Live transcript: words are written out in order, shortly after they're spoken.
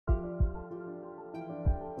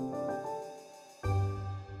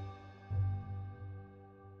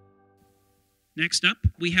Next up,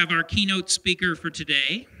 we have our keynote speaker for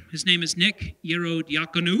today. His name is Nick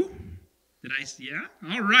Ierodiaconou. Yeah?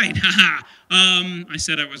 All right. I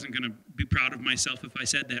said I wasn't going to be proud of myself if I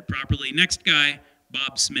said that properly. Next guy,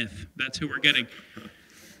 Bob Smith. That's who we're getting.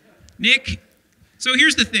 Nick, so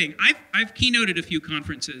here's the thing. I've keynoted a few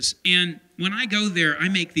conferences, and when I go there, I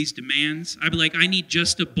make these demands. I'm like, I need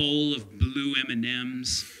just a bowl of blue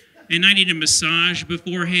M&Ms, and I need a massage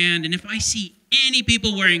beforehand, and if I see any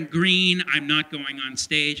people wearing green, I'm not going on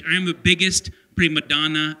stage. I am the biggest prima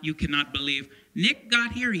donna you cannot believe. Nick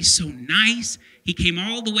got here, he's so nice. He came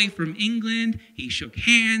all the way from England. He shook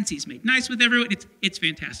hands, he's made nice with everyone. It's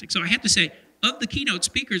fantastic. So I have to say, of the keynote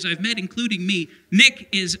speakers I've met, including me, Nick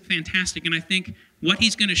is fantastic. And I think what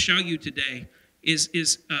he's going to show you today is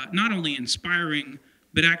not only inspiring,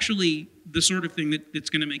 but actually the sort of thing that's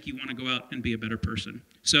going to make you want to go out and be a better person.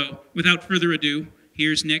 So without further ado,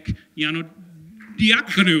 here's Nick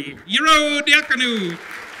Ierodiaconou. Ierodiaconou.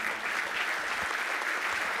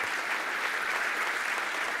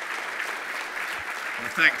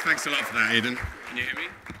 Thanks a lot for that, Aidan. Can you hear me?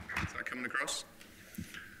 Is that coming across?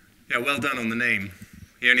 Yeah, well done on the name.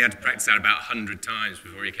 He only had to practice that about 100 times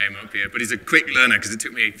before he came up here, but he's a quick learner because it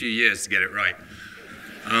took me a few years to get it right.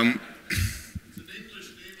 It's an English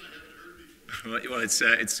name I haven't heard before. Well,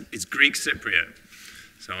 it's Greek Cypriot,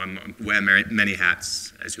 so I wear many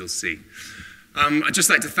hats, as you'll see. I'd just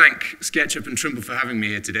like to thank SketchUp and Trimble for having me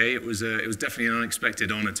here today. It was definitely an unexpected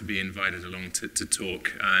honor to be invited along to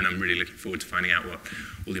talk, and I'm really looking forward to finding out what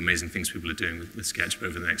all the amazing things people are doing with SketchUp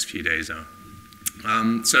over the next few days are.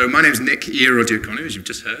 So my name is Nick Ierodiaconou, as you've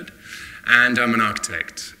just heard, and I'm an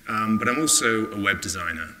architect, but I'm also a web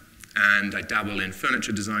designer, and I dabble in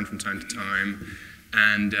furniture design from time to time,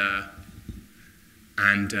 and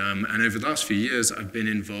over the last few years, I've been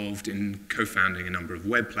involved in co-founding a number of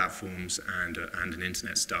web platforms and an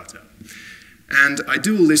internet startup. And I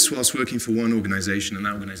do all this whilst working for one organization, and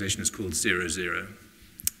that organization is called 00.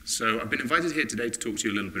 So I've been invited here today to talk to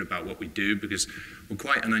you a little bit about what we do, because we're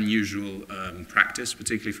quite an unusual practice,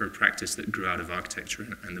 particularly for a practice that grew out of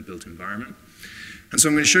architecture and the built environment. And so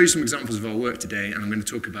I'm going to show you some examples of our work today, and I'm going to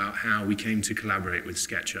talk about how we came to collaborate with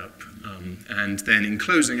SketchUp. And then in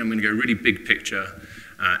closing, I'm going to go really big picture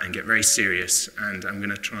and get very serious, and I'm going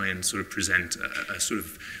to try and sort of present a sort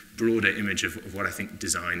of broader image of what I think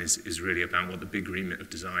design is really about, what the big remit of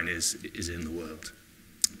design is in the world.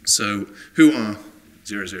 So who are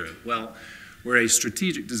 00? Well, we're a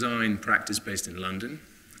strategic design practice based in London,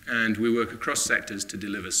 and we work across sectors to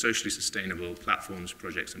deliver socially sustainable platforms,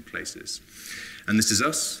 projects, and places. And this is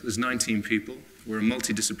us. There's 19 people. We're a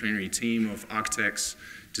multidisciplinary team of architects,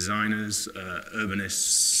 designers,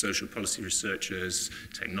 urbanists, social policy researchers,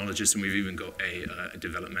 technologists, and we've even got a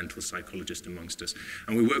developmental psychologist amongst us.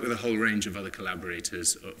 And we work with a whole range of other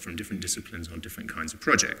collaborators from different disciplines on different kinds of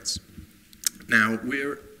projects. Now,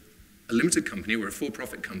 we're a limited company, we're a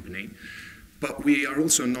for-profit company, but we are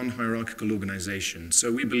also a non-hierarchical organization.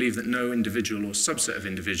 So we believe that no individual or subset of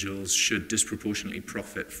individuals should disproportionately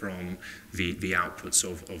profit from the outputs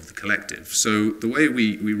of the collective. So the way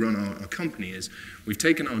we run our company is we've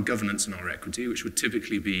taken our governance and our equity, which would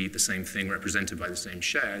typically be the same thing represented by the same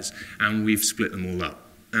shares, and we've split them all up.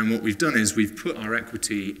 And what we've done is we've put our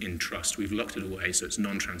equity in trust. We've locked it away so it's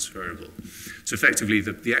non-transferable. So effectively,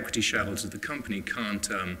 the equity shareholders of the company can't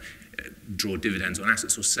draw dividends on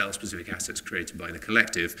assets or sell specific assets created by the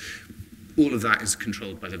collective. All of that is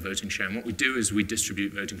controlled by the voting share. And what we do is we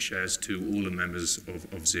distribute voting shares to all the members of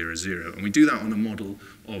 00. And we do that on a model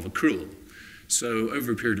of accrual. So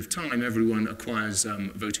over a period of time, everyone acquires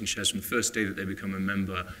voting shares from the first day that they become a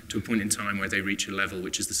member to a point in time where they reach a level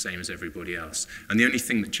which is the same as everybody else. And the only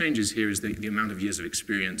thing that changes here is the amount of years of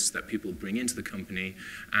experience that people bring into the company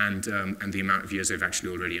and the amount of years they've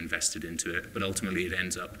actually already invested into it. But ultimately, it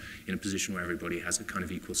ends up in a position where everybody has a kind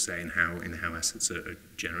of equal say in how assets are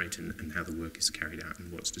generated and how the work is carried out and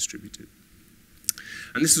what's distributed.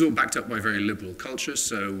 And this is all backed up by a very liberal culture,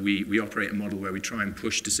 so we operate a model where we try and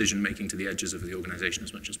push decision-making to the edges of the organization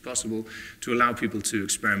as much as possible to allow people to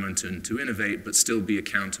experiment and to innovate, but still be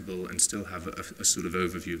accountable and still have a sort of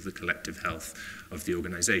overview of the collective health of the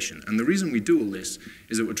organization. And the reason we do all this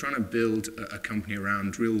is that we're trying to build a company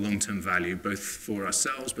around real long-term value, both for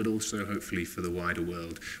ourselves, but also hopefully for the wider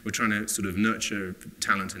world. We're trying to sort of nurture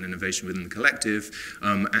talent and innovation within the collective,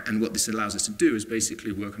 and what this allows us to do is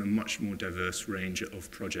basically work on a much more diverse range of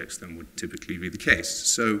projects than would typically be the case.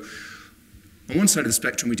 So On one side of the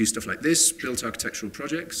spectrum, we do stuff like this, built architectural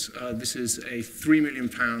projects. This is a £3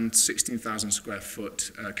 million, 16,000 square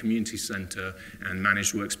foot community centre and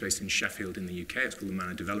managed workspace in Sheffield in the UK. It's called the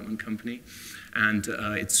Manor Development Company. And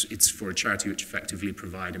it's for a charity which effectively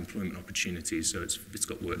provide employment opportunities. So it's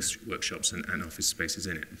got workshops and office spaces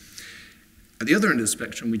in it. At the other end of the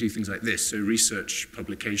spectrum, we do things like this, so research,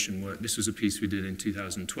 publication work. This was a piece we did in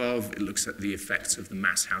 2012. It looks at the effects of the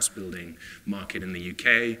mass house building market in the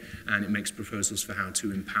UK, and it makes proposals for how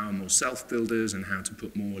to empower more self-builders and how to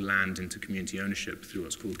put more land into community ownership through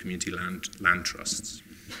what's called community land trusts.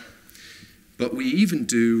 But we even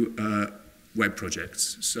do web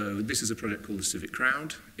projects. So this is a project called the Civic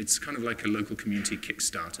Crowd. It's kind of like a local community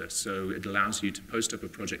Kickstarter. So it allows you to post up a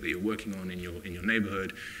project that you're working on in your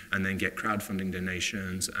neighborhood and then get crowdfunding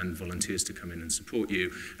donations and volunteers to come in and support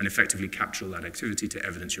you and effectively capture all that activity to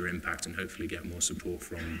evidence your impact and hopefully get more support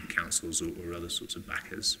from councils or other sorts of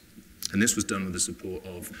backers. And this was done with the support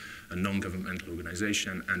of a non-governmental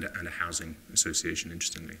organization and a housing association,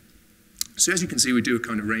 interestingly. So as you can see, we do a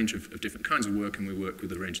kind of range of different kinds of work, and we work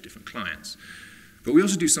with a range of different clients. But we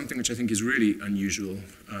also do something which I think is really unusual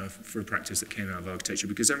for a practice that came out of architecture,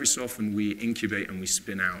 because every so often we incubate and we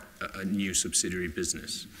spin out a new subsidiary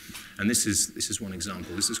business. And this is one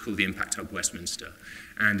example. This is called the Impact Hub Westminster.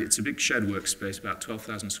 And it's a big shared workspace, about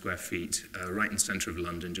 12,000 square feet, right in the centre of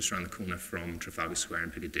London, just around the corner from Trafalgar Square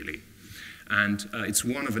in Piccadilly. And it's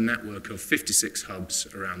one of a network of 56 hubs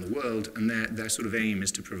around the world, and their sort of aim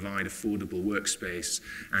is to provide affordable workspace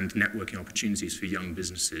and networking opportunities for young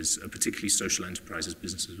businesses, particularly social enterprises,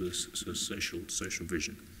 businesses with a sort of social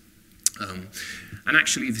vision. And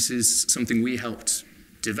actually, this is something we helped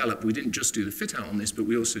develop. We didn't just do the fit out on this, but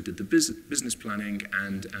we also did the business planning,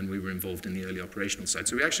 and we were involved in the early operational side.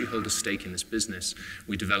 So we actually hold a stake in this business.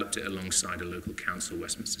 We developed it alongside a local council,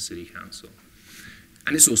 Westminster City Council.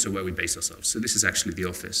 And it's also where we base ourselves. So this is actually the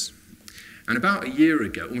office. And about a year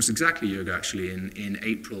ago, almost exactly a year ago actually, in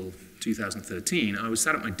April 2013, I was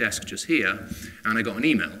sat at my desk just here, and I got an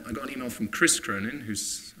email. I got an email from Chris Cronin,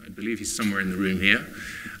 who's, I believe he's somewhere in the room here.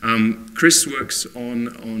 Chris works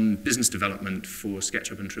on business development for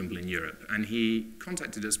SketchUp and Trimble in Europe, and he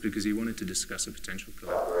contacted us because he wanted to discuss a potential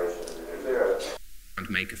collaboration and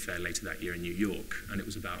Maker Fair later that year in New York, and it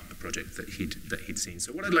was about a project that he'd seen.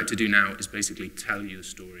 So what I'd like to do now is basically tell you the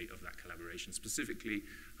story of that collaboration. Specifically,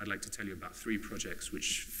 I'd like to tell you about 3 projects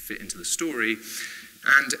which fit into the story,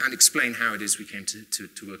 and explain how it is we came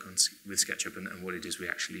to work on with SketchUp and what it is we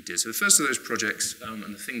actually did. So the first of those projects, and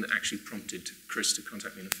the thing that actually prompted Chris to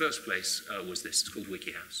contact me in the first place, was this. It's called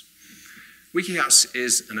WikiHouse. WikiHouse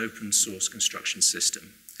is an open source construction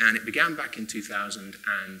system. And it began back in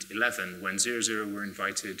 2011 when 00 were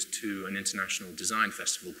invited to an international design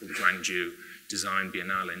festival called the Gwangju Design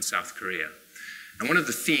Biennale in South Korea. And one of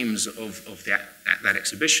the themes of that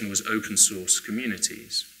exhibition was open source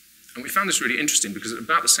communities. And we found this really interesting because at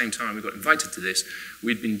about the same time we got invited to this,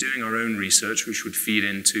 we'd been doing our own research, which would feed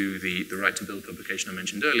into the Right to Build publication I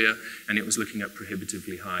mentioned earlier, and it was looking at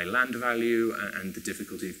prohibitively high land value and the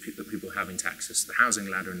difficulty that people are having to access the housing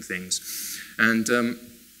ladder and things.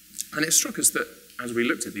 And it struck us that, as we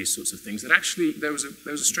looked at these sorts of things, that actually there was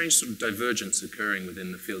a strange sort of divergence occurring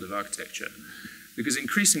within the field of architecture, because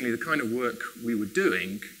increasingly the kind of work we were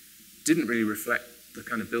doing didn't really reflect the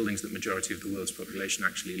kind of buildings that the majority of the world's population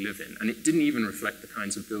actually live in, and it didn't even reflect the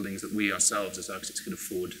kinds of buildings that we ourselves as architects could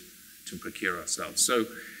afford to procure ourselves. So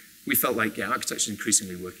we felt like, yeah, architecture is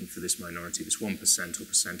increasingly working for this minority, this 1% or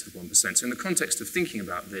percent of 1%. So in the context of thinking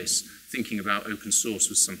about this, thinking about open source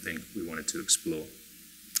was something we wanted to explore.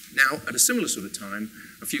 Now, at a similar sort of time,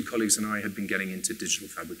 a few colleagues and I had been getting into digital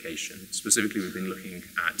fabrication. Specifically, we've been looking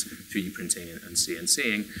at 3D printing and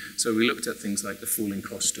CNCing. So we looked at things like the falling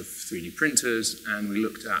cost of 3D printers, and we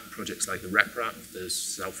looked at projects like the RepRap, the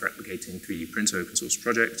self-replicating 3D printer open source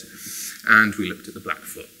project, and we looked at the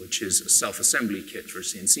Blackfoot, which is a self-assembly kit for a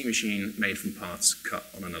CNC machine made from parts cut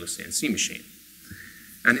on another CNC machine.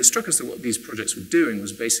 And it struck us that what these projects were doing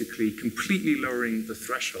was basically completely lowering the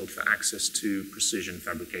threshold for access to precision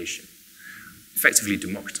fabrication, effectively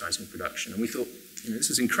democratizing production. And we thought,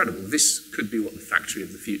 this is incredible. This could be what the factory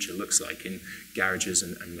of the future looks like in garages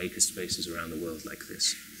and maker spaces around the world like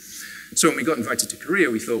this. So when we got invited to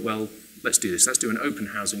Korea, we thought, well, let's do this. Let's do an open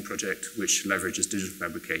housing project which leverages digital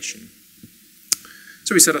fabrication.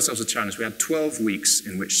 So we set ourselves a challenge. We had 12 weeks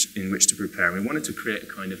in which to prepare, and we wanted to create a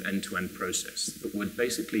kind of end-to-end process that would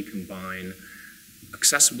basically combine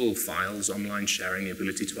accessible files, online sharing, the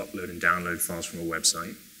ability to upload and download files from a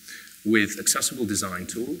website, with accessible design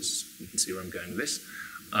tools. You can see where I'm going with this.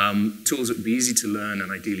 Tools that would be easy to learn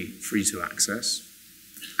and ideally free to access.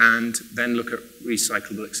 and then look at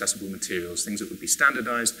recyclable, accessible materials, things that would be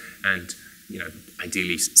standardized and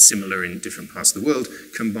ideally similar in different parts of the world,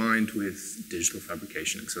 combined with digital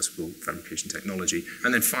fabrication, accessible fabrication technology,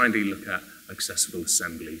 and then finally look at accessible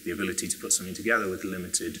assembly, the ability to put something together with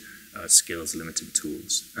limited skills, limited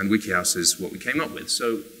tools. And WikiHouse is what we came up with.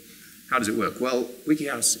 So how does it work? Well,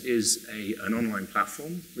 WikiHouse is an online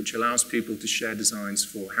platform which allows people to share designs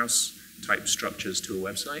for house-type structures to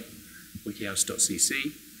a website,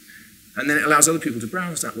 wikihouse.cc. And then it allows other people to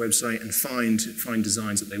browse that website and find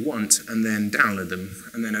designs that they want, and then download them,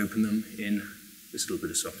 and then open them in this little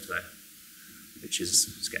bit of software, which is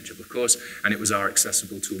SketchUp, of course. And it was our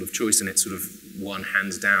accessible tool of choice, and it sort of won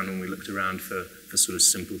hands down when we looked around for sort of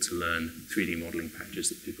simple-to-learn 3D modeling packages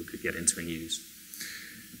that people could get into and use.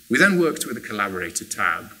 We then worked with a collaborator,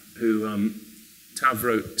 Tab, who Tab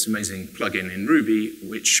wrote this amazing plugin in Ruby,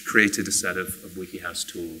 which created a set of WikiHouse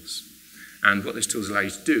tools. And what those tools allow you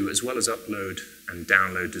to do, as well as upload and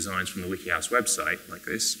download designs from the WikiHouse website, like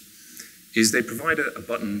this, is they provide a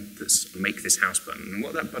button that's Make This House button. And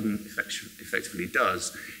what that button effectively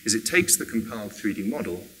does is it takes the compiled 3D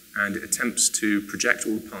model and it attempts to project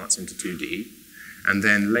all the parts into 2D and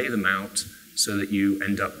then lay them out so that you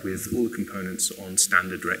end up with all the components on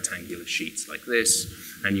standard rectangular sheets like this,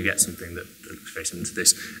 and you get something that looks very similar to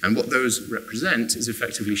this. And what those represent is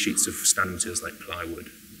effectively sheets of standard materials like plywood.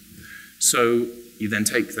 So you then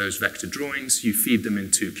take those vector drawings, you feed them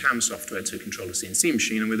into CAM software to control a CNC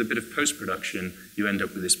machine, and with a bit of post-production, you end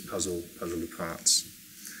up with this puzzle of parts.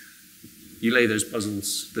 You lay those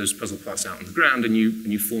puzzle parts out on the ground, and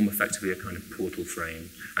you form effectively a kind of portal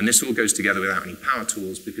frame. And this all goes together without any power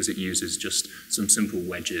tools because it uses just some simple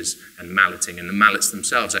wedges and malleting, and the mallets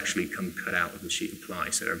themselves actually come cut out of the sheet of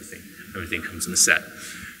ply, so everything comes in a set.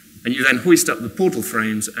 And you then hoist up the portal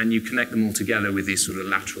frames and you connect them all together with these sort of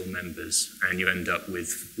lateral members, and you end up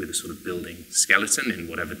with a sort of building skeleton in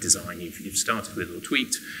whatever design you've started with or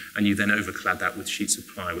tweaked, and you then overclad that with sheets of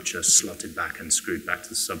ply which are slotted back and screwed back to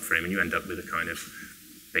the subframe, and you end up with a kind of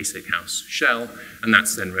basic house shell, and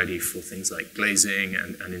that's then ready for things like glazing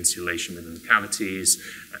and insulation within the cavities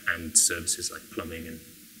and services like plumbing and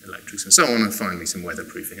electrics and so on, and finally some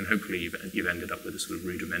weatherproofing, and hopefully you've ended up with a sort of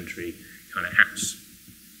rudimentary kind of house.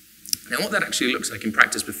 Now, what that actually looks like in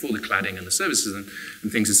practice before the cladding and the services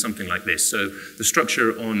and things is something like this. So the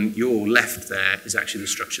structure on your left there is actually the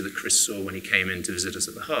structure that Chris saw when he came in to visit us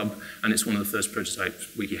at the hub, and it's one of the first prototype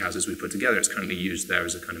wiki houses we put together. It's currently used there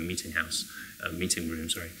as a kind of meeting house, meeting room,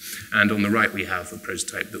 sorry. And on the right we have a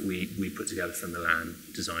prototype that we put together for Milan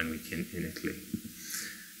Design Week in Italy.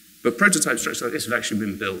 But prototype structures like this have actually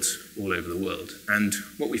been built all over the world. And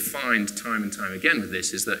what we find time and time again with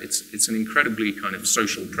this is that it's an incredibly kind of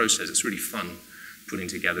social process. It's really fun putting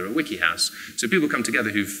together a wiki house. So people come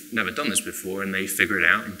together who've never done this before, and they figure it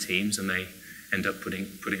out in teams, and they end up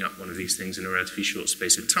putting up one of these things in a relatively short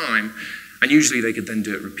space of time. And usually they could then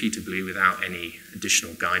do it repeatably without any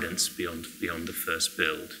additional guidance beyond the first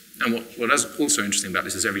build. And what is also interesting about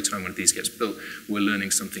this is every time one of these gets built, we're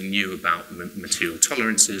learning something new about material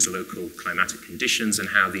tolerances, local climatic conditions, and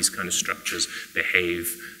how these kind of structures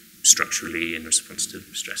behave structurally in response to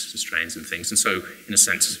stresses and strains and things. And so, in a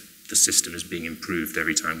sense, the system is being improved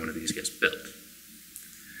every time one of these gets built.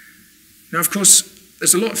 Now, of course,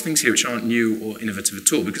 there's a lot of things here which aren't new or innovative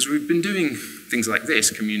at all, because we've been doing things like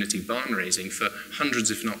this, community barn raising, for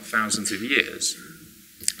hundreds, if not thousands of years.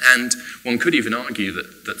 And one could even argue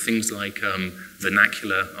that things like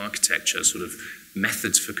vernacular architecture, sort of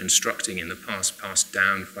methods for constructing in the past, passed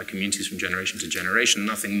down by communities from generation to generation,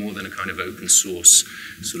 nothing more than a kind of open source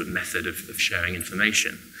sort of method of sharing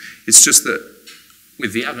information. It's just that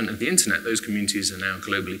with the advent of the internet, those communities are now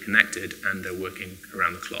globally connected and they're working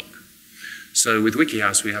around the clock. So with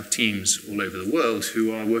WikiHouse, we have teams all over the world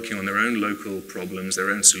who are working on their own local problems, their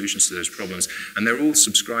own solutions to those problems, and they're all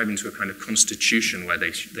subscribing to a kind of constitution where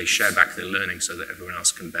they share back their learning so that everyone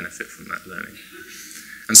else can benefit from that learning.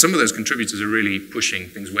 And some of those contributors are really pushing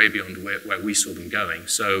things way beyond where we saw them going.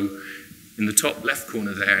 So in the top left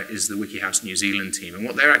corner there is the WikiHouse New Zealand team, and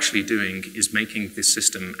what they're actually doing is making this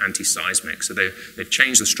system anti-seismic. So they've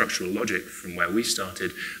changed the structural logic from where we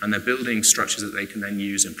started, and they're building structures that they can then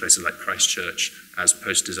use in places like Christchurch as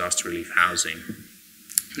post-disaster relief housing.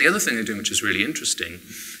 The other thing they're doing, which is really interesting,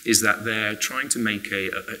 is that they're trying to make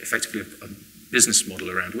effectively a business model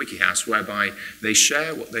around WikiHouse whereby they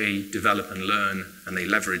share what they develop and learn, and they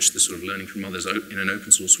leverage the sort of learning from others in an open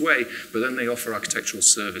source way, but then they offer architectural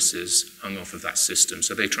services hung off of that system.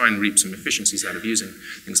 So they try and reap some efficiencies out of using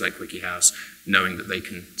things like WikiHouse, knowing that they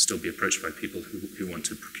can still be approached by people who want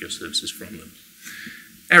to procure services from them.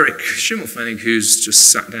 Eric Schimmelfennig, who's just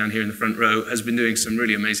sat down here in the front row, has been doing some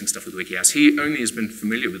really amazing stuff with WikiHouse. He only has been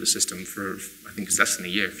familiar with the system for, I think it's less than a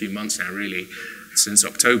year, a few months now really, since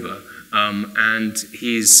October. And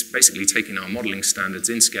he's basically taken our modeling standards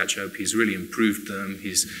in SketchUp, he's really improved them,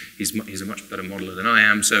 he's a much better modeler than I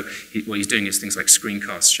am, so what he's doing is things like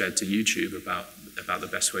screencasts shared to YouTube about the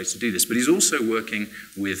best ways to do this. But he's also working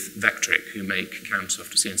with Vectric, who make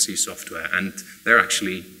CAMsoft CNC software, and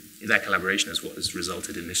their collaboration is what has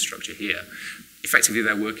resulted in this structure here. Effectively,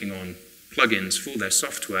 they're working on plugins for their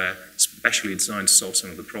software, specially designed to solve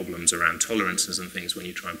some of the problems around tolerances and things when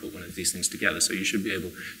you try and put one of these things together. So you should be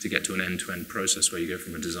able to get to an end-to-end process where you go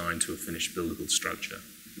from a design to a finished buildable structure.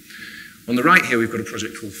 On the right here, we've got a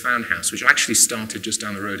project called Foundhouse, which actually started just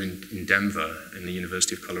down the road in Denver, in the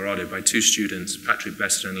University of Colorado, by two students, Patrick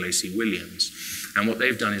Bester and Lacey Williams. And what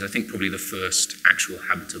they've done is, I think, probably the first actual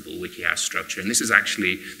habitable WikiHouse structure. And this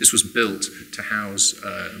was built to house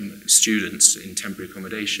students in temporary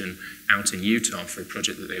accommodation out in Utah for a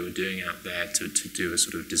project that they were doing out there to do a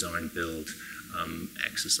sort of design build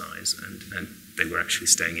exercise. And they were actually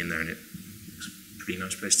staying in there, and it was a pretty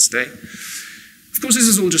nice place to stay. Of course, this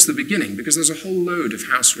is all just the beginning, because there's a whole load of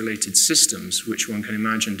house-related systems which one can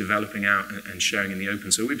imagine developing out and sharing in the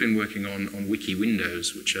open. So we've been working on wiki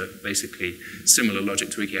windows, which are basically similar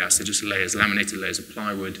logic to WikiHouse. They're just laminated layers of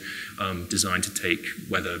plywood designed to take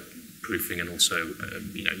weatherproofing and also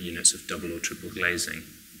units of double or triple glazing.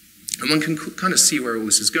 And one can kind of see where all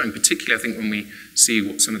this is going, particularly, I think, when we see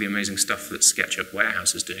what some of the amazing stuff that SketchUp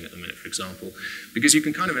Warehouse is doing at the minute, for example. Because you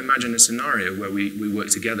can kind of imagine a scenario where we work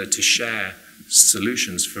together to share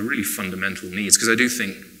solutions for really fundamental needs, because I do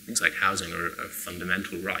think things like housing are a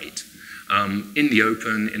fundamental right, in the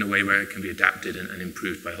open, in a way where it can be adapted and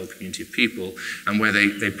improved by a whole community of people, and where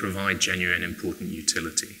they provide genuine, important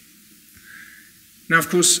utility. Now, of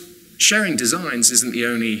course, sharing designs isn't the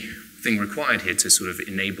only thing required here to sort of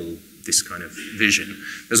enable this kind of vision.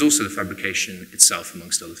 There's also the fabrication itself,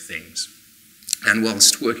 amongst other things. And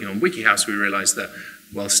whilst working on WikiHouse, we realized that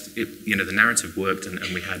whilst the narrative worked and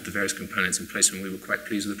we had the various components in place and we were quite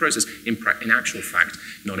pleased with the process, in actual fact,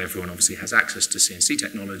 not everyone obviously has access to CNC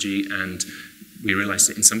technology, and we realized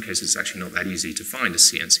that in some cases it's actually not that easy to find a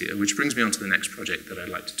CNCer, which brings me on to the next project that I'd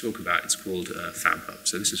like to talk about. It's called FabHub.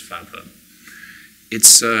 So this is FabHub.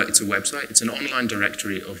 It's a website. It's an online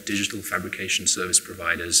directory of digital fabrication service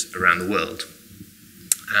providers around the world.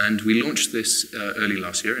 And we launched this early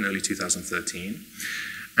last year, in early 2013.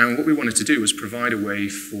 And what we wanted to do was provide a way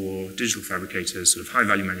for digital fabricators, sort of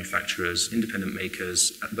high-value manufacturers, independent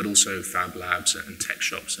makers, but also fab labs and tech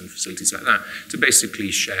shops and facilities like that, to basically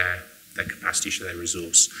share their capacity, share their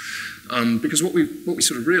resource. Because what we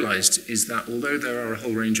sort of realized is that although there are a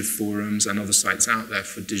whole range of forums and other sites out there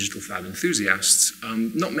for digital fab enthusiasts,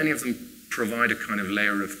 not many of them provide a kind of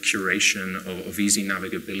layer of curation or of easy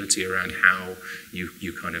navigability around how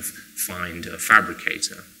you kind of find a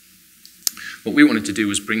fabricator. What we wanted to do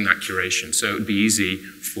was bring that curation, so it would be easy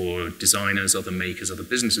for designers, other makers, other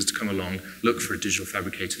businesses to come along, look for a digital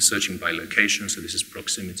fabricator searching by location, so this is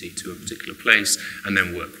proximity to a particular place, and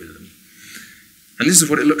then work with them. And this is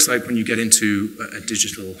what it looks like when you get into a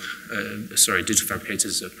digital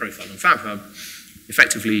fabricator's profile on FabHub.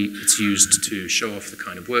 Effectively, it's used to show off the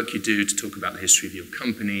kind of work you do, to talk about the history of your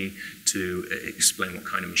company, to explain what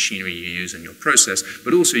kind of machinery you use in your process,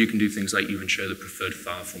 but also you can do things like even show the preferred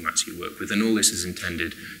file formats you work with, and all this is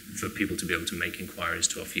intended for people to be able to make inquiries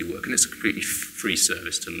to offer you work, and it's a completely free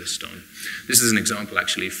service to list on. This is an example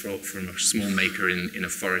actually from a small maker in a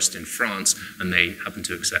forest in France, and they happen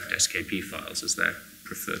to accept SKP files as their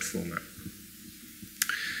preferred format.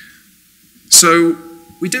 So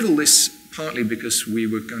we did all this partly because we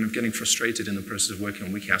were kind of getting frustrated in the process of working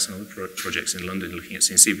on WikiHouse and other projects in London, looking at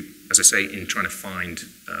CNC, as I say, in trying to find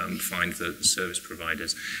the service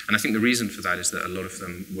providers. And I think the reason for that is that a lot of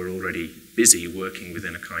them were already busy working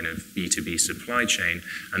within a kind of B2B supply chain,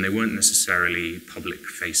 and they weren't necessarily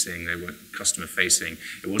public-facing, they weren't customer-facing.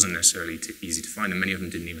 It wasn't necessarily easy to find, and many of them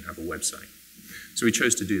didn't even have a website. So we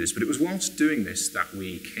chose to do this, but it was whilst doing this that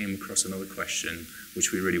we came across another question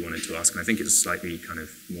which we really wanted to ask, and I think it's a slightly kind of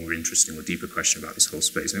more interesting or deeper question about this whole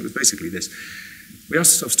space, and it was basically this. We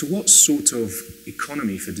asked ourselves, to what sort of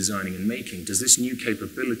economy for designing and making does this new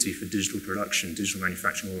capability for digital production, digital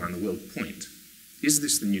manufacturing all around the world point? Is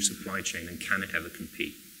this the new supply chain, and can it ever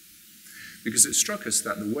compete? Because it struck us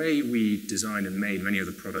that the way we designed and made many of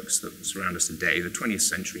the products that surround us today, the 20th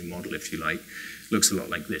century model, if you like, looks a lot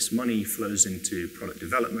like this. Money flows into product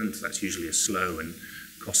development. That's usually a slow and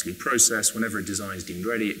costly process. Whenever a design is deemed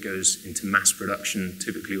ready, it goes into mass production,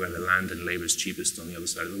 typically where the land and labor is cheapest on the other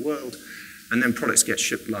side of the world. And then products get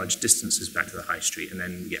shipped large distances back to the high street, and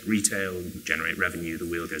then you get retail, generate revenue, the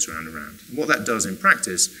wheel goes round and round. And what that does in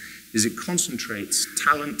practice is it concentrates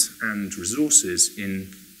talent and resources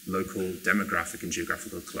in local demographic and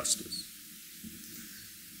geographical clusters.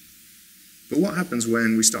 But what happens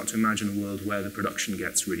when we start to imagine a world where the production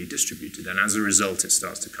gets really distributed, and as a result it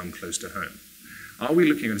starts to come close to home? Are we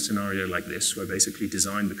looking at a scenario like this, where basically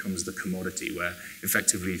design becomes the commodity, where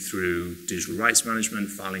effectively through digital rights management,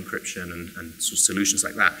 file encryption, and sort of solutions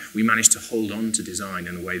like that, we manage to hold on to design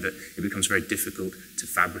in a way that it becomes very difficult to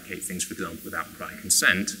fabricate things, for example, without prior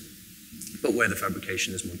consent, but where the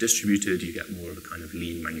fabrication is more distributed, you get more of a kind of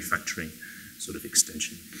lean manufacturing sort of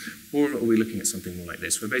extension? Or are we looking at something more like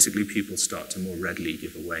this, where basically people start to more readily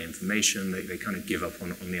give away information, they kind of give up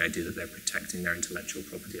on the idea that they're protecting their intellectual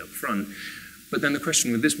property up front. But then the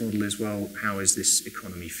question with this model is, well, how is this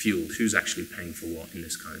economy fueled? Who's actually paying for what in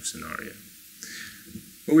this kind of scenario?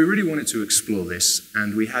 Well, we really wanted to explore this,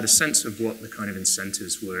 and we had a sense of what the kind of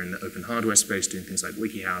incentives were in the open hardware space, doing things like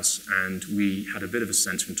WikiHouse, and we had a bit of a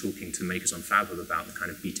sense from talking to makers on FabHub about the kind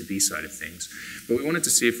of B2B side of things. But we wanted to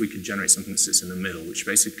see if we could generate something that sits in the middle, which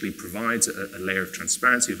basically provides a layer of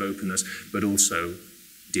transparency, of openness, but also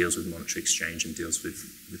deals with monetary exchange and deals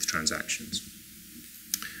with transactions.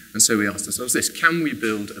 And so we asked ourselves this: can we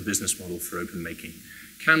build a business model for open making?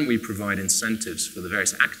 Can we provide incentives for the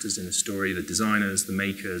various actors in the story, the designers, the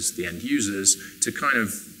makers, the end users, to kind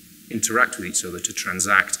of interact with each other, to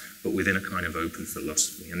transact, but within a kind of open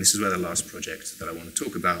philosophy? And this is where the last project that I want to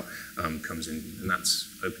talk about comes in, and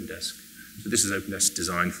that's OpenDesk. So this is OpenDesk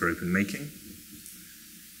designed for open making.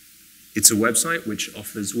 It's a website which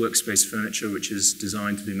offers workspace furniture which is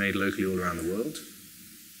designed to be made locally all around the world.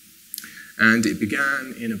 And it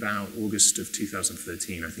began in about August of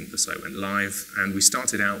 2013, I think the site went live, and we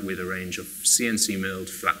started out with a range of CNC milled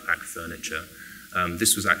flat pack furniture.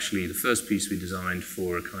 This was actually the first piece we designed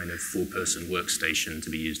for a kind of 4-person workstation to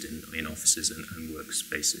be used in offices and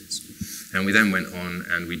workspaces. And we then went on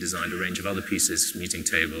and we designed a range of other pieces, meeting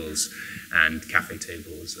tables and cafe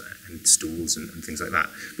tables and stools and things like that.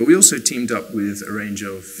 But we also teamed up with a range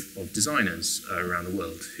of designers around the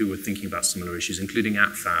world who were thinking about similar issues, including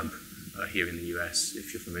AppFab, here in the US,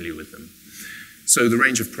 if you're familiar with them. So the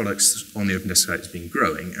range of products on the OpenDesk site has been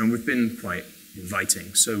growing, and we've been quite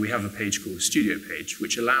inviting. So we have a page called the Studio page,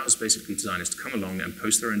 which allows basically designers to come along and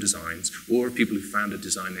post their own designs, or people who found a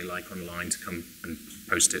design they like online to come and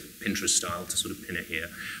post it Pinterest style to sort of pin it here.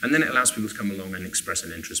 And then it allows people to come along and express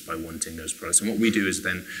an interest by wanting those products. And what we do is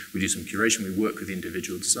then we do some curation. We work with the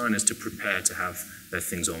individual designers to prepare to have their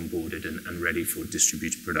things onboarded and ready for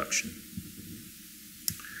distributed production.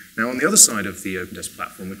 Now, on the other side of the OpenDesk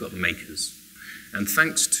platform, we've got the makers. And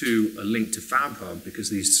thanks to a link to FabHub, because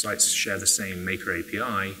these sites share the same maker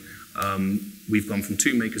API, we've gone from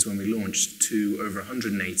 2 makers when we launched to over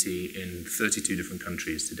 180 in 32 different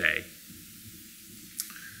countries today.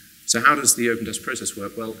 So how does the OpenDesk process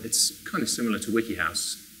work? Well, it's kind of similar to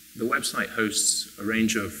WikiHouse. The website hosts a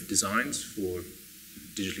range of designs for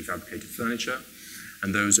digitally fabricated furniture,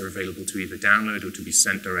 and those are available to either download or to be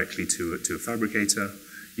sent directly to a fabricator.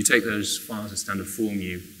 You take those files in standard form,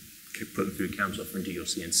 you put them through a CAM software into your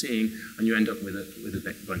CNCing, and you end up with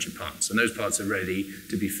a bunch of parts. And those parts are ready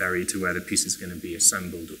to be ferried to where the piece is going to be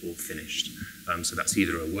assembled or finished. So that's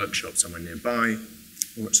either a workshop somewhere nearby,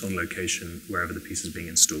 or it's on location wherever the piece is being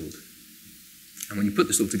installed. And when you put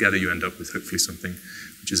this all together, you end up with hopefully something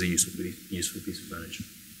which is a useful piece of furniture.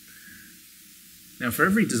 Now, for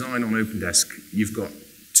every design on OpenDesk, you've got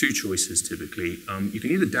 2 choices typically. You can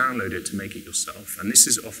either download it to make it yourself, and this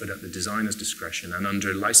is offered at the designer's discretion and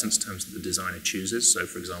under license terms that the designer chooses. So,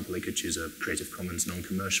 for example, they could choose a Creative Commons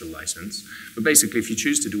non-commercial license. But basically, if you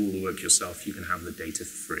choose to do all the work yourself, you can have the data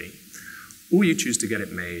for free. Or you choose to get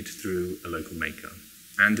it made through a local maker.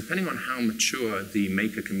 And depending on how mature the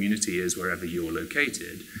maker community is wherever you're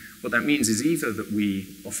located, what that means is either that we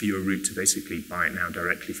offer you a route to basically buy it now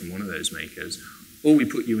directly from one of those makers, or we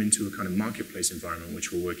put you into a kind of marketplace environment,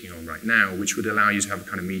 which we're working on right now, which would allow you to have a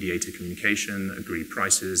kind of mediated communication, agree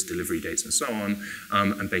prices, delivery dates, and so on,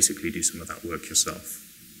 and basically do some of that work yourself.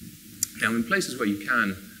 Now, in places where you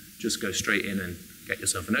can just go straight in and get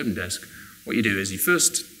yourself an OpenDesk, what you do is you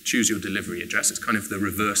first choose your delivery address. It's kind of the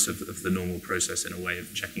reverse of the normal process in a way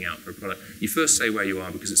of checking out for a product. You first say where you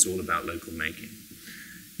are because it's all about local making.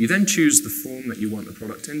 You then choose the form that you want the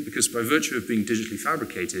product in, because by virtue of being digitally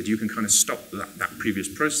fabricated, you can kind of stop that previous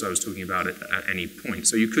process I was talking about at any point.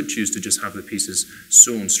 So you could choose to just have the pieces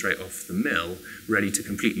sewn straight off the mill, ready to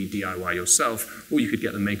completely DIY yourself, or you could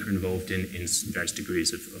get the maker involved in various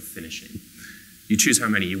degrees of finishing. You choose how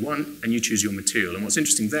many you want, and you choose your material. And what's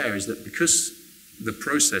interesting there is that because the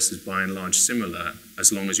process is by and large similar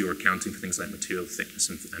as long as you're accounting for things like material thickness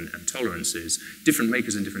and tolerances. Different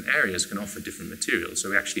makers in different areas can offer different materials.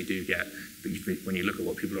 So we actually do get, when you look at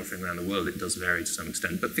what people are offering around the world, it does vary to some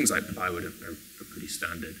extent, but things like plywood are pretty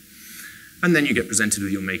standard. And then you get presented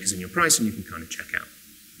with your makers and your price, and you can kind of check out.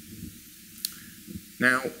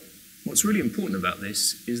 Now, what's really important about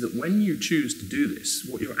this is that when you choose to do this,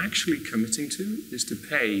 what you're actually committing to is to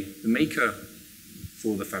pay the maker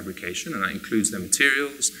for the fabrication, and that includes their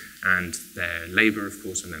materials and their labor, of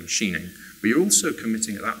course, and their machining. But you're also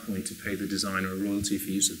committing at that point to pay the designer a royalty for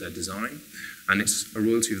use of their design, and it's a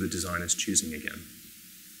royalty of the designer's choosing again.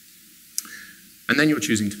 And then you're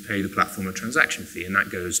choosing to pay the platform a transaction fee, and that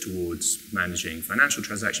goes towards managing financial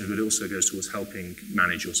transactions, but it also goes towards helping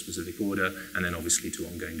manage your specific order, and then obviously to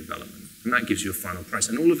ongoing development. And that gives you a final price.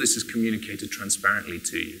 And all of this is communicated transparently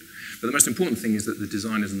to you. But the most important thing is that the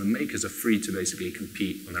designers and the makers are free to basically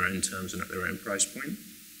compete on their own terms and at their own price point.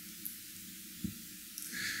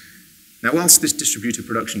 Now, whilst this distributed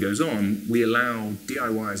production goes on, we allow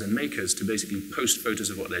DIYers and makers to basically post photos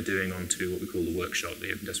of what they're doing onto what we call the workshop,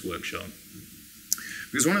 the OpenDesk workshop.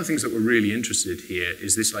 Because one of the things that we're really interested here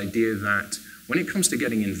is this idea that when it comes to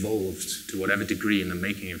getting involved to whatever degree in the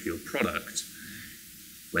making of your product,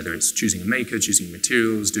 whether it's choosing a maker, choosing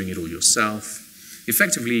materials, doing it all yourself,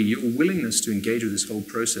 effectively your willingness to engage with this whole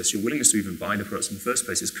process, your willingness to even buy the products in the first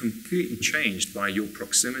place is completely changed by your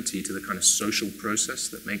proximity to the kind of social process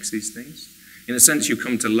that makes these things. In a sense, you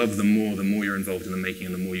come to love them more the more you're involved in the making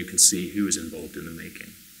and the more you can see who is involved in the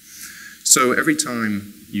making. So every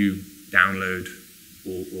time you download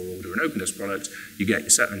or order an OpenDesk product, you get a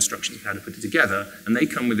set of instructions on how to put it together, and they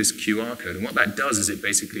come with this QR code. And what that does is it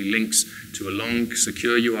basically links to a long,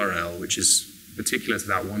 secure URL, which is particular to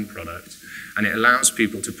that one product, and it allows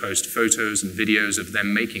people to post photos and videos of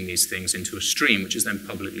them making these things into a stream, which is then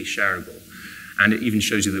publicly shareable. And it even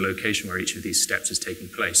shows you the location where each of these steps is taking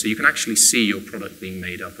place. So you can actually see your product being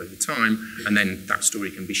made up over time, and then that story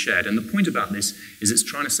can be shared. And the point about this is it's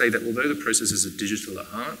trying to say that although the processes are digital at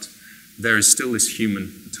heart, there is still this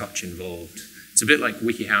human touch involved. It's a bit like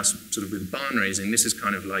WikiHouse sort of with barn raising. This is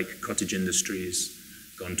kind of like cottage industries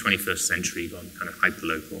gone 21st century, gone kind of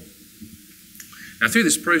hyperlocal. Now through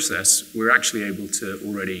this process, we're actually able to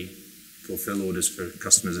already fulfill orders for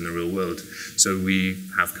customers in the real world. So we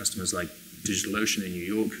have customers like DigitalOcean in New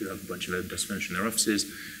York who have a bunch of OpenDesk furniture in their offices,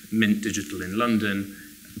 Mint Digital in London,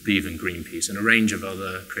 Beav and Greenpeace, and a range of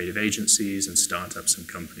other creative agencies and startups and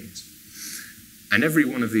companies. And every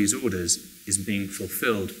one of these orders is being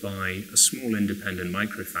fulfilled by a small independent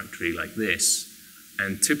microfactory like this,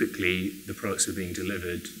 and typically the products are being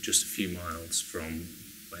delivered just a few miles from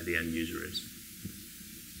where the end user is.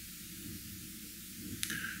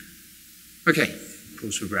 Okay,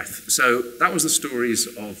 pause for breath. So that was the stories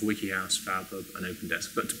of WikiHouse, FabHub, and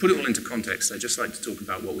OpenDesk. But to put it all into context, I'd just like to talk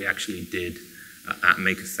about what we actually did at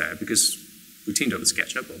Maker Faire, because we teamed up with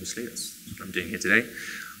SketchUp, obviously, that's what I'm doing here today.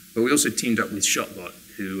 But we also teamed up with Shopbot,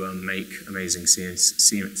 who make amazing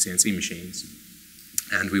CNC machines.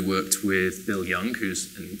 And we worked with Bill Young,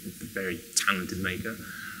 who's a very talented maker.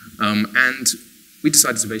 And we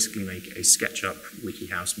decided to basically make a SketchUp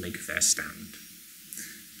WikiHouse Maker Faire stand.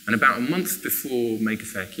 And about a month before Maker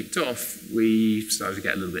Faire kicked off, we started to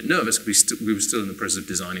get a little bit nervous because we were still in the process of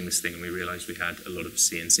designing this thing, and we realized we had a lot of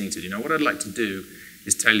CNC to do. Now, what I'd like to do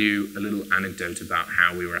is tell you a little anecdote about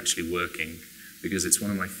how we were actually working, because it's one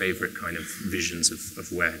of my favorite kind of visions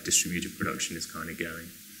of where distributed production is kind of going.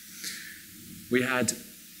 We had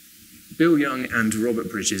Bill Young and Robert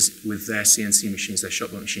Bridges with their CNC machines, their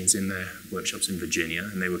Shopbot machines in their workshops in Virginia,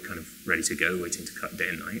 and they were kind of ready to go, waiting to cut day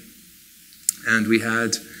and night. And we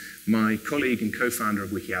had my colleague and co-founder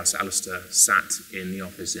of WikiHouse, Alistair, sat in the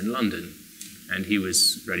office in London, and he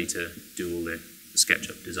was ready to do all the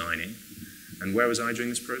SketchUp designing. And where was I during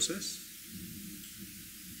this process?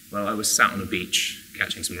 Well, I was sat on a beach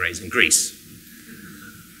catching some rays in Greece,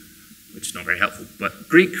 which is not very helpful. But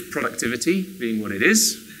Greek productivity being what it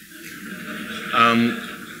is,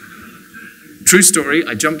 true story,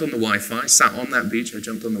 I jumped on the Wi-Fi, sat on that beach, I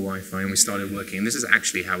jumped on the Wi-Fi, and we started working. And this is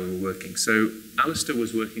actually how we were working. So Alistair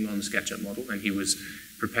was working on the SketchUp model, and he was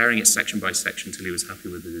preparing it section by section until he was happy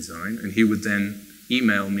with the design. And he would then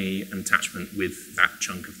email me an attachment with that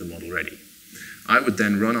chunk of the model ready. I would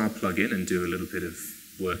then run our plugin and do a little bit of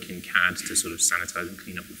work in CAD to sort of sanitize and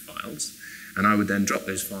clean up the files. And I would then drop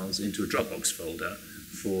those files into a Dropbox folder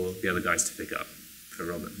for the other guys to pick up, for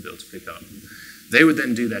Robert and Bill to pick up. They would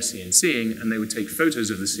then do their CNCing, and they would take photos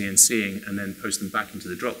of the CNCing and then post them back into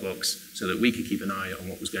the Dropbox so that we could keep an eye on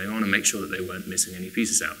what was going on and make sure that they weren't missing any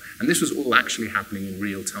pieces out. And this was all actually happening in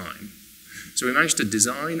real time. So we managed to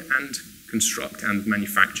design and construct and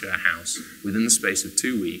manufacture a house within the space of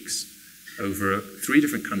 2 weeks over 3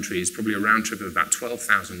 different countries, probably a round trip of about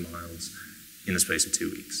 12,000 miles in the space of 2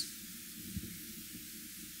 weeks.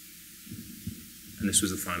 And this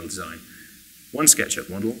was the final design. One SketchUp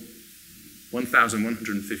model,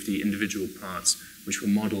 1,150 individual parts, which were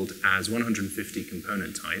modeled as 150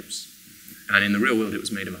 component types. And in the real world, it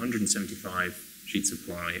was made of 175 sheets of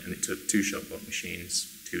ply, and it took 2 shop vac machines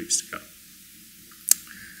 2 weeks to cut.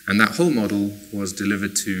 And that whole model was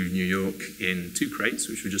delivered to New York in 2 crates,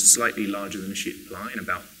 which were just slightly larger than a sheet of ply and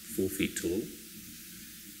about 4 feet tall.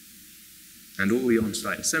 And all the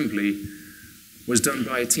on-site assembly was done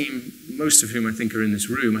by a team, most of whom I think are in this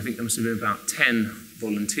room. I think there must have been about 10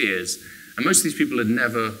 volunteers. And most of these people had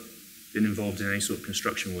never been involved in any sort of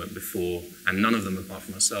construction work before, and none of them, apart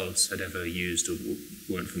from ourselves, had ever used or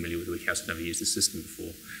weren't familiar with WikiHouse, had never used the system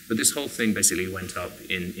before. But this whole thing basically went up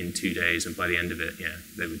in 2 days, and by the end of it, yeah,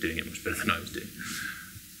 they were doing it much better than I was doing.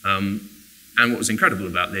 And what was incredible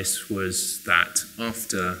about this was that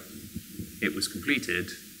after it was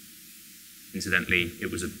completed, incidentally,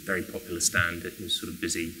 it was a very popular stand. It was sort of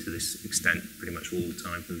busy to this extent pretty much all the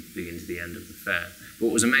time from the beginning to the end of the fair. But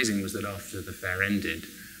what was amazing was that after the fair ended,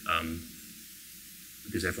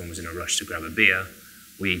 because everyone was in a rush to grab a beer,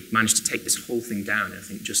 we managed to take this whole thing down in, I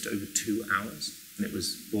think, just over 2 hours. And it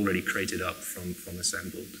was already crated up from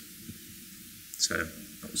assembled. So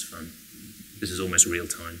that was fun. This is almost real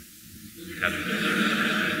time.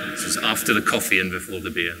 This is after the coffee and before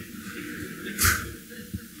the beer.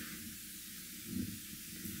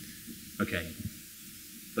 Okay,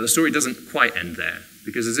 but the story doesn't quite end there,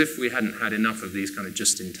 because as if we hadn't had enough of these kind of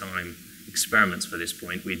just-in-time experiments by this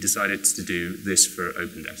point, we decided to do this for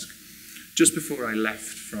OpenDesk. Just before I left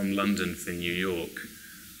from London for New York,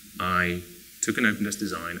 I took an OpenDesk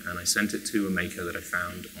design and I sent it to a maker that I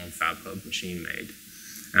found on FabHub, Machine Made,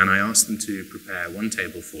 and I asked them to prepare 1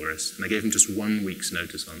 table for us, and I gave them just 1 week's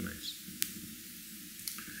notice on this.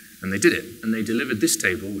 And they did it, and they delivered this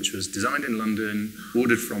table, which was designed in London,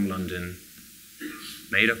 ordered from London,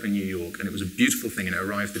 made up in New York, and it was a beautiful thing, and it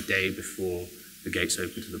arrived the day before the gates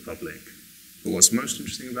opened to the public. But what's most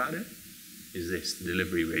interesting about it is this, the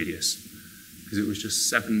delivery radius, because it was just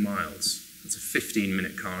 7 miles. That's a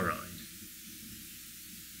 15-minute car ride.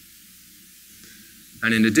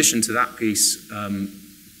 And in addition to that piece,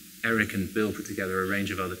 Eric and Bill put together a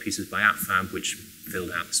range of other pieces by AppFab, which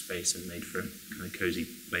filled out the space and made for a kind of cozy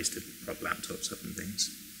place to prop laptops up and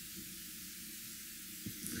things.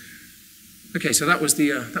 Okay, so that was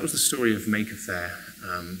the story of Maker Faire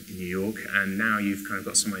in New York, and now you've kind of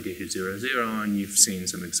got some idea who 00 are, and you've seen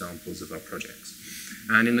some examples of our projects.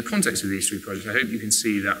 And in the context of these 3 projects, I hope you can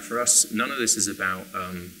see that for us, none of this is about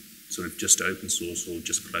sort of just open source or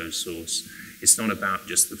just closed source. It's not about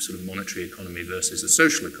just the sort of monetary economy versus the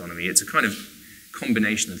social economy. It's a kind of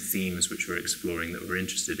combination of themes which we're exploring that we're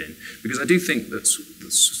interested in. Because I do think that's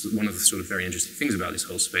one of the sort of very interesting things about this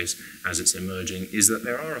whole space as it's emerging, is that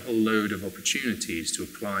there are a whole load of opportunities to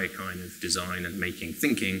apply kind of design and making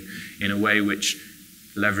thinking in a way which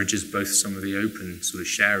leverages both some of the open sort of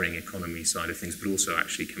sharing economy side of things, but also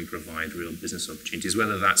actually can provide real business opportunities,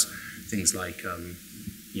 whether that's things like,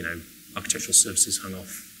 you know, architectural services hung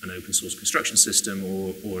off an open source construction system,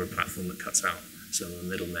 or a platform that cuts out some of the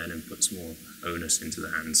middlemen and puts more onus into the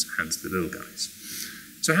hands of the little guys.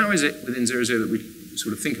 So how is it within 00 that we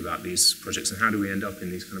sort of think about these projects, and how do we end up in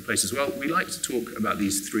these kind of places? Well, we like to talk about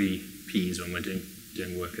these 3 Ps when we're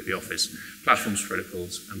doing work at the office: platforms,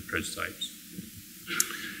 protocols, and prototypes.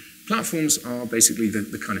 Platforms are basically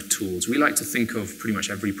the kind of tools. We like to think of pretty much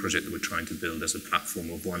every project that we're trying to build as a platform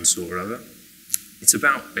of one sort or other. It's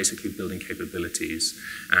about basically building capabilities,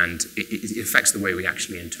 and it affects the way we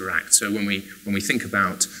actually interact. So when we think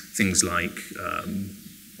about things like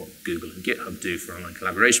what Google and GitHub do for online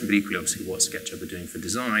collaboration, but equally obviously what SketchUp are doing for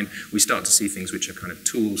design, we start to see things which are kind of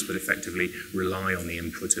tools, but effectively rely on the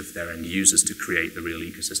input of their end users to create the real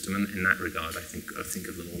ecosystem. And in that regard, I think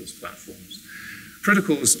of them all as platforms.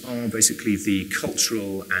 Protocols are basically the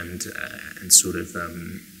cultural and sort of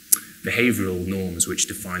behavioral norms which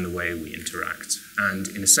define the way we interact. And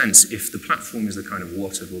in a sense, if the platform is the kind of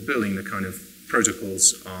what we're building, the kind of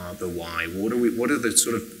protocols are the why. What are the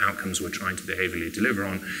sort of outcomes we're trying to behaviorally deliver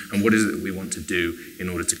on, and what is it that we want to do in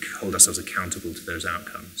order to hold ourselves accountable to those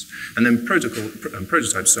outcomes? And then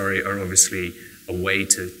prototypes, are obviously a way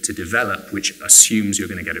to develop which assumes you're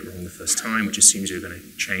going to get it wrong the first time, which assumes you're going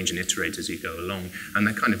to change and iterate as you go along, and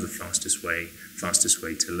they're kind of the fastest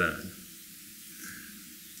way to learn.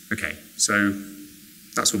 Okay, so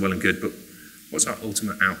that's all well and good, but what's our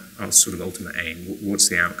ultimate aim? What's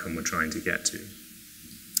the outcome we're trying to get to?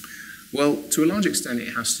 Well, to a large extent,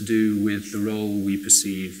 it has to do with the role we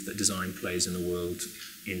perceive that design plays in the world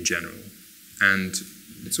in general. And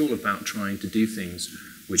it's all about trying to do things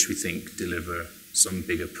which we think deliver some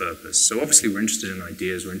bigger purpose. So obviously we're interested in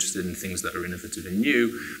ideas, we're interested in things that are innovative and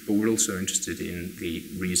new, but we're also interested in the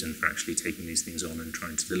reason for actually taking these things on and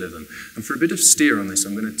trying to deliver them. And for a bit of steer on this,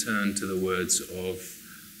 I'm going to turn to the words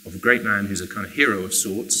of a great man who's a kind of hero of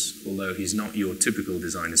sorts, although he's not your typical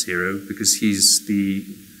designer's hero, because he's the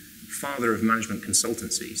father of management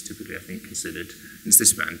consultancies, typically I think considered. It's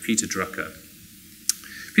this man, Peter Drucker.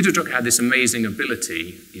 Peter Drucker had this amazing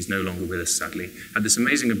ability, he's no longer with us sadly, had this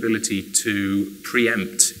amazing ability to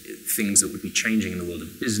preempt things that would be changing in the world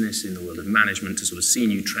of business, in the world of management, to sort of see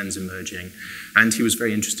new trends emerging. And he was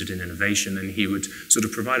very interested in innovation, and he would sort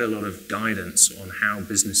of provide a lot of guidance on how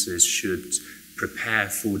businesses should prepare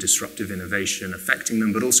for disruptive innovation affecting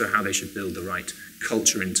them, but also how they should build the right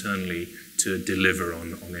culture internally to deliver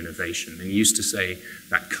on innovation. And he used to say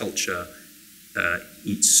that culture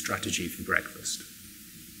eats strategy for breakfast.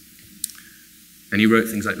 And he wrote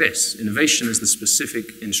things like this: innovation is the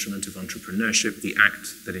specific instrument of entrepreneurship, the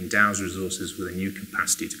act that endows resources with a new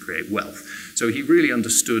capacity to create wealth. So he really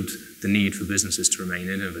understood the need for businesses to remain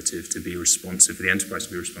innovative, to be responsive, for the enterprise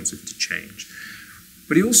to be responsive to change.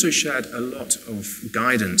 But he also shared a lot of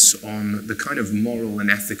guidance on the kind of moral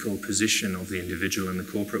and ethical position of the individual and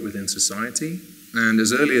the corporate within society. And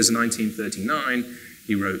as early as 1939,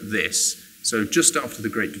 he wrote this. So just after the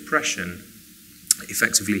Great Depression,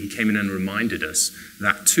 effectively, he came in and reminded us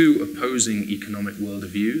that two opposing economic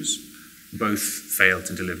worldviews both fail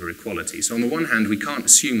to deliver equality. So on the one hand, we can't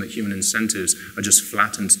assume that human incentives are just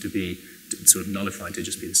flattened to be sort of nullified to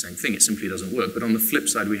just be the same thing. It simply doesn't work. But on the flip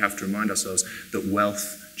side, we have to remind ourselves that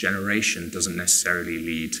wealth generation doesn't necessarily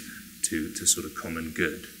lead to sort of common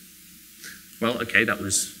good. Well, okay, that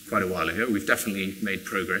was quite a while ago. We've definitely made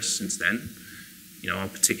progress since then. You know, our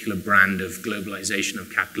particular brand of globalization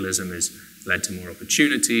of capitalism has led to more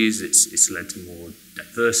opportunities, it's led to more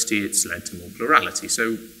diversity, it's led to more plurality.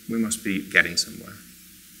 So we must be getting somewhere.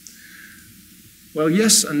 Well,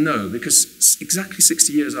 yes and no, because exactly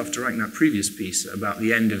 60 years after writing that previous piece about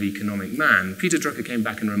the end of economic man, Peter Drucker came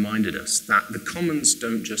back and reminded us that the commons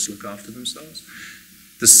don't just look after themselves.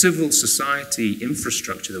 The civil society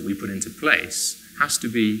infrastructure that we put into place has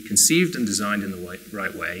to be conceived and designed in the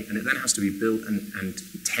right way, and it then has to be built and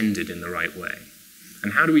tended in the right way.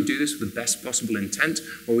 And how do we do this with the best possible intent?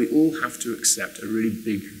 Well, we all have to accept a really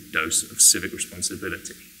big dose of civic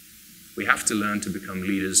responsibility. We have to learn to become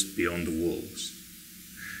leaders beyond the walls.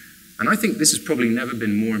 And I think this has probably never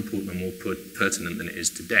been more important or more pertinent than it is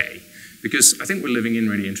today, because I think we're living in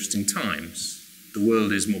really interesting times. The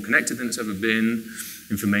world is more connected than it's ever been.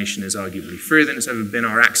 Information is arguably freer than it's ever been.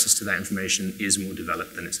 Our access to that information is more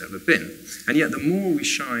developed than it's ever been. And yet the more we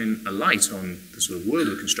shine a light on the sort of world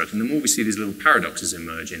we're constructing, the more we see these little paradoxes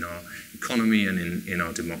emerge in our economy and in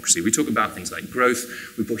our democracy. We talk about things like growth.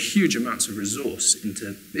 We put huge amounts of resource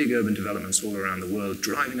into big urban developments all around the world,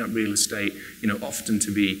 driving up real estate, you know, often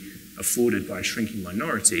to be afforded by a shrinking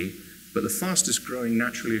minority. But the fastest growing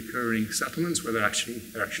naturally occurring settlements, where they're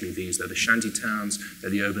actually these. They're the shanty towns, they're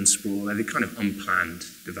the urban sprawl, they're the kind of unplanned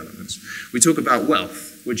developments. We talk about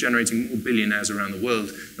wealth. We're generating more billionaires around the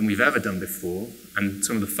world than we've ever done before, and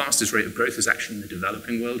some of the fastest rate of growth is actually in the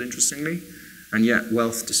developing world, interestingly. And yet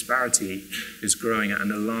wealth disparity is growing at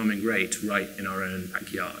an alarming rate right in our own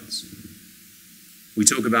backyards. We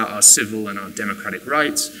talk about our civil and our democratic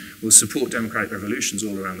rights. We'll support democratic revolutions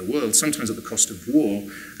all around the world, sometimes at the cost of war,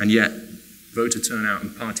 and yet voter turnout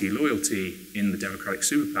and party loyalty in the democratic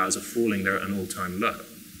superpowers are falling. They're at an all-time low.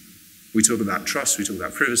 We talk about trust, we talk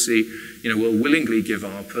about privacy. You know, we'll willingly give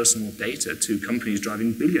our personal data to companies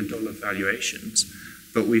driving billion-dollar valuations,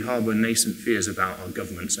 but we harbor nascent fears about our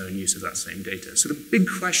government's own use of that same data. So the big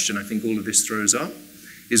question I think all of this throws up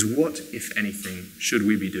is what, if anything, should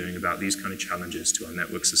we be doing about these kind of challenges to our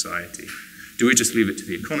network society? Do we just leave it to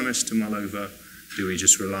the economists to mull over? Do we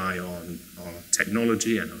just rely on our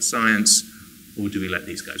technology and our science? Or do we let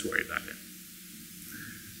these guys worry about it?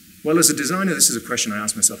 Well, as a designer, this is a question I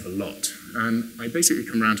ask myself a lot. And I basically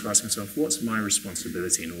come around to ask myself, what's my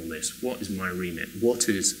responsibility in all this? What is my remit? What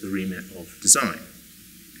is the remit of design?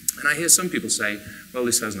 And I hear some people say, well,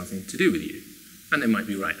 this has nothing to do with you. And they might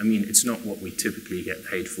be right. I mean, it's not what we typically get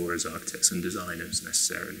paid for as architects and designers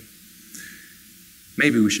necessarily.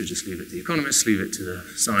 Maybe we should just leave it to the economists, leave it to the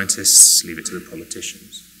scientists, leave it to the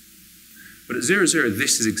politicians. But at 00,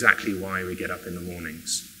 this is exactly why we get up in the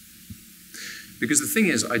mornings. Because the thing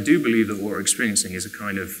is, I do believe that what we're experiencing is a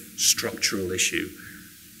kind of structural issue.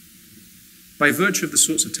 By virtue of the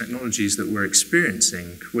sorts of technologies that we're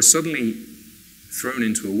experiencing, we're suddenly thrown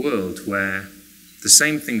into a world where the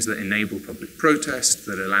same things that enable public protest,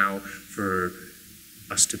 that allow for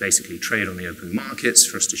us to basically trade on the open markets,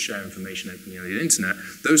 for us to share information openly on the internet,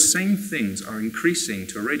 those same things are increasing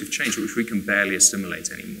to a rate of change which we can barely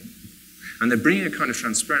assimilate anymore. And they're bringing a kind of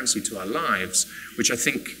transparency to our lives, which I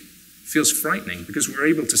think feels frightening, because we're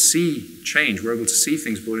able to see change, we're able to see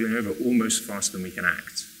things boiling over almost faster than we can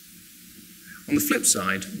act. On the flip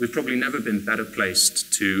side, we've probably never been better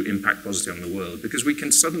placed to impact positively on the world, because we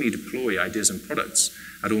can suddenly deploy ideas and products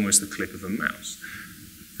at almost the click of a mouse.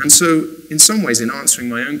 And so, in some ways, in answering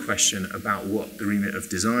my own question about what the remit of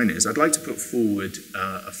design is, I'd like to put forward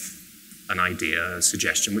an idea, a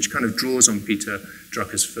suggestion, which kind of draws on Peter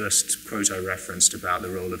Drucker's first quote I referenced about the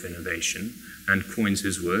role of innovation, and coins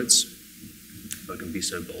his words, if I can be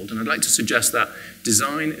so bold. And I'd like to suggest that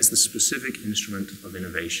design is the specific instrument of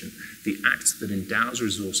innovation, the act that endows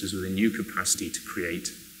resources with a new capacity to create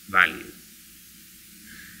value.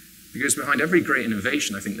 Because behind every great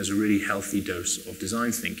innovation, I think there's a really healthy dose of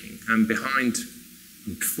design thinking. And behind,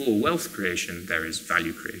 for wealth creation, there is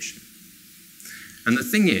value creation. And the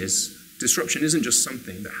thing is, disruption isn't just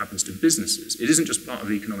something that happens to businesses. It isn't just part of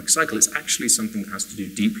the economic cycle. It's actually something that has to do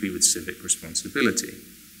deeply with civic responsibility.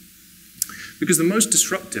 Because the most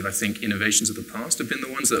disruptive, I think, innovations of the past have been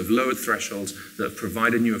the ones that have lowered thresholds, that have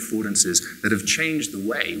provided new affordances, that have changed the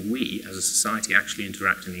way we, as a society, actually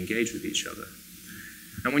interact and engage with each other.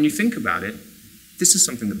 And when you think about it, this is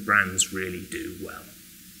something that brands really do well.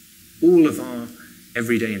 All of our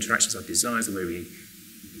everyday interactions, our desires, the way we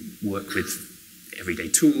work with everyday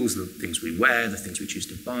tools, the things we wear, the things we choose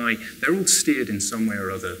to buy, they're all steered in some way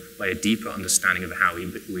or other by a deeper understanding of how we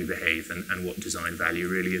behave and what design value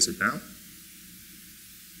really is about.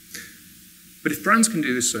 But if brands can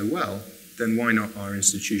do this so well, then why not our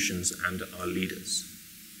institutions and our leaders?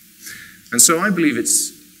 And so I believe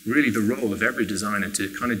it's really the role of every designer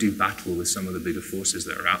to kind of do battle with some of the bigger forces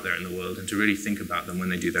that are out there in the world and to really think about them when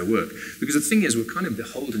they do their work. Because the thing is, we're kind of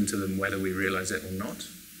beholden to them whether we realize it or not.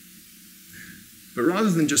 But rather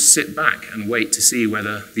than just sit back and wait to see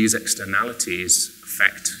whether these externalities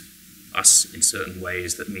affect us in certain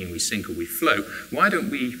ways that mean we sink or we float, why don't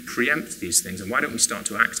we preempt these things, and why don't we start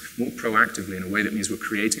to act more proactively in a way that means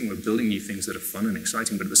we're building new things that are fun and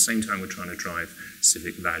exciting, but at the same time we're trying to drive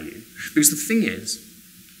civic value. Because the thing is,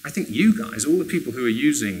 I think you guys, all the people who are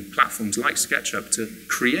using platforms like SketchUp to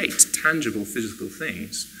create tangible physical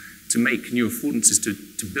things, to make new affordances,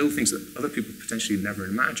 to build things that other people potentially never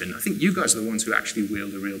imagined, I think you guys are the ones who actually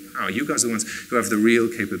wield the real power. You guys are the ones who have the real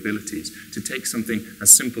capabilities to take something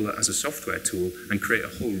as simple as a software tool and create a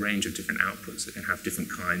whole range of different outputs that can have different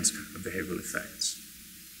kinds of behavioral effects.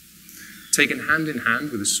 Taken hand in hand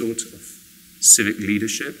with a sort of civic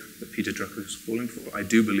leadership that Peter Drucker is calling for, I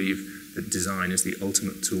do believe that design is the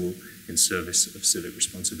ultimate tool in service of civic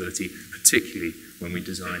responsibility, particularly when we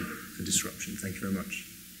design for disruption. Thank you very much.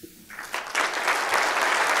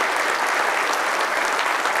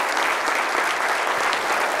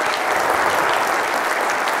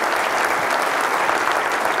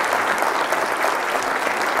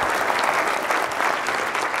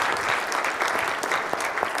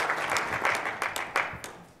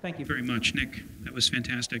 Thank you very much, Nick. That was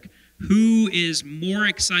fantastic. Who is more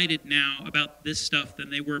excited now about this stuff than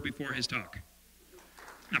they were before his talk?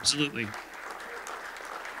 Absolutely.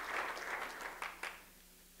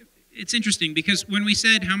 It's interesting because when we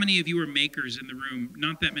said how many of you are makers in the room,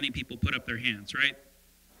 not that many people put up their hands, right?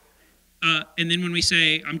 And then when we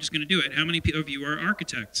say, I'm just going to do it, how many of you are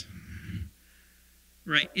architects?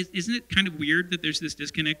 Right. Isn't it kind of weird that there's this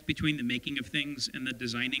disconnect between the making of things and the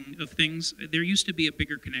designing of things? There used to be a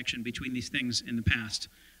bigger connection between these things in the past.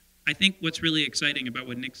 I think what's really exciting about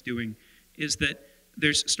what Nick's doing is that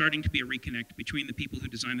there's starting to be a reconnect between the people who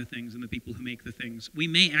design the things and the people who make the things. We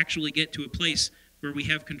may actually get to a place where we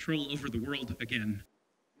have control over the world again.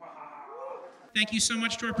 Thank you so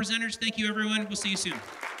much to our presenters. Thank you, everyone. We'll see you soon.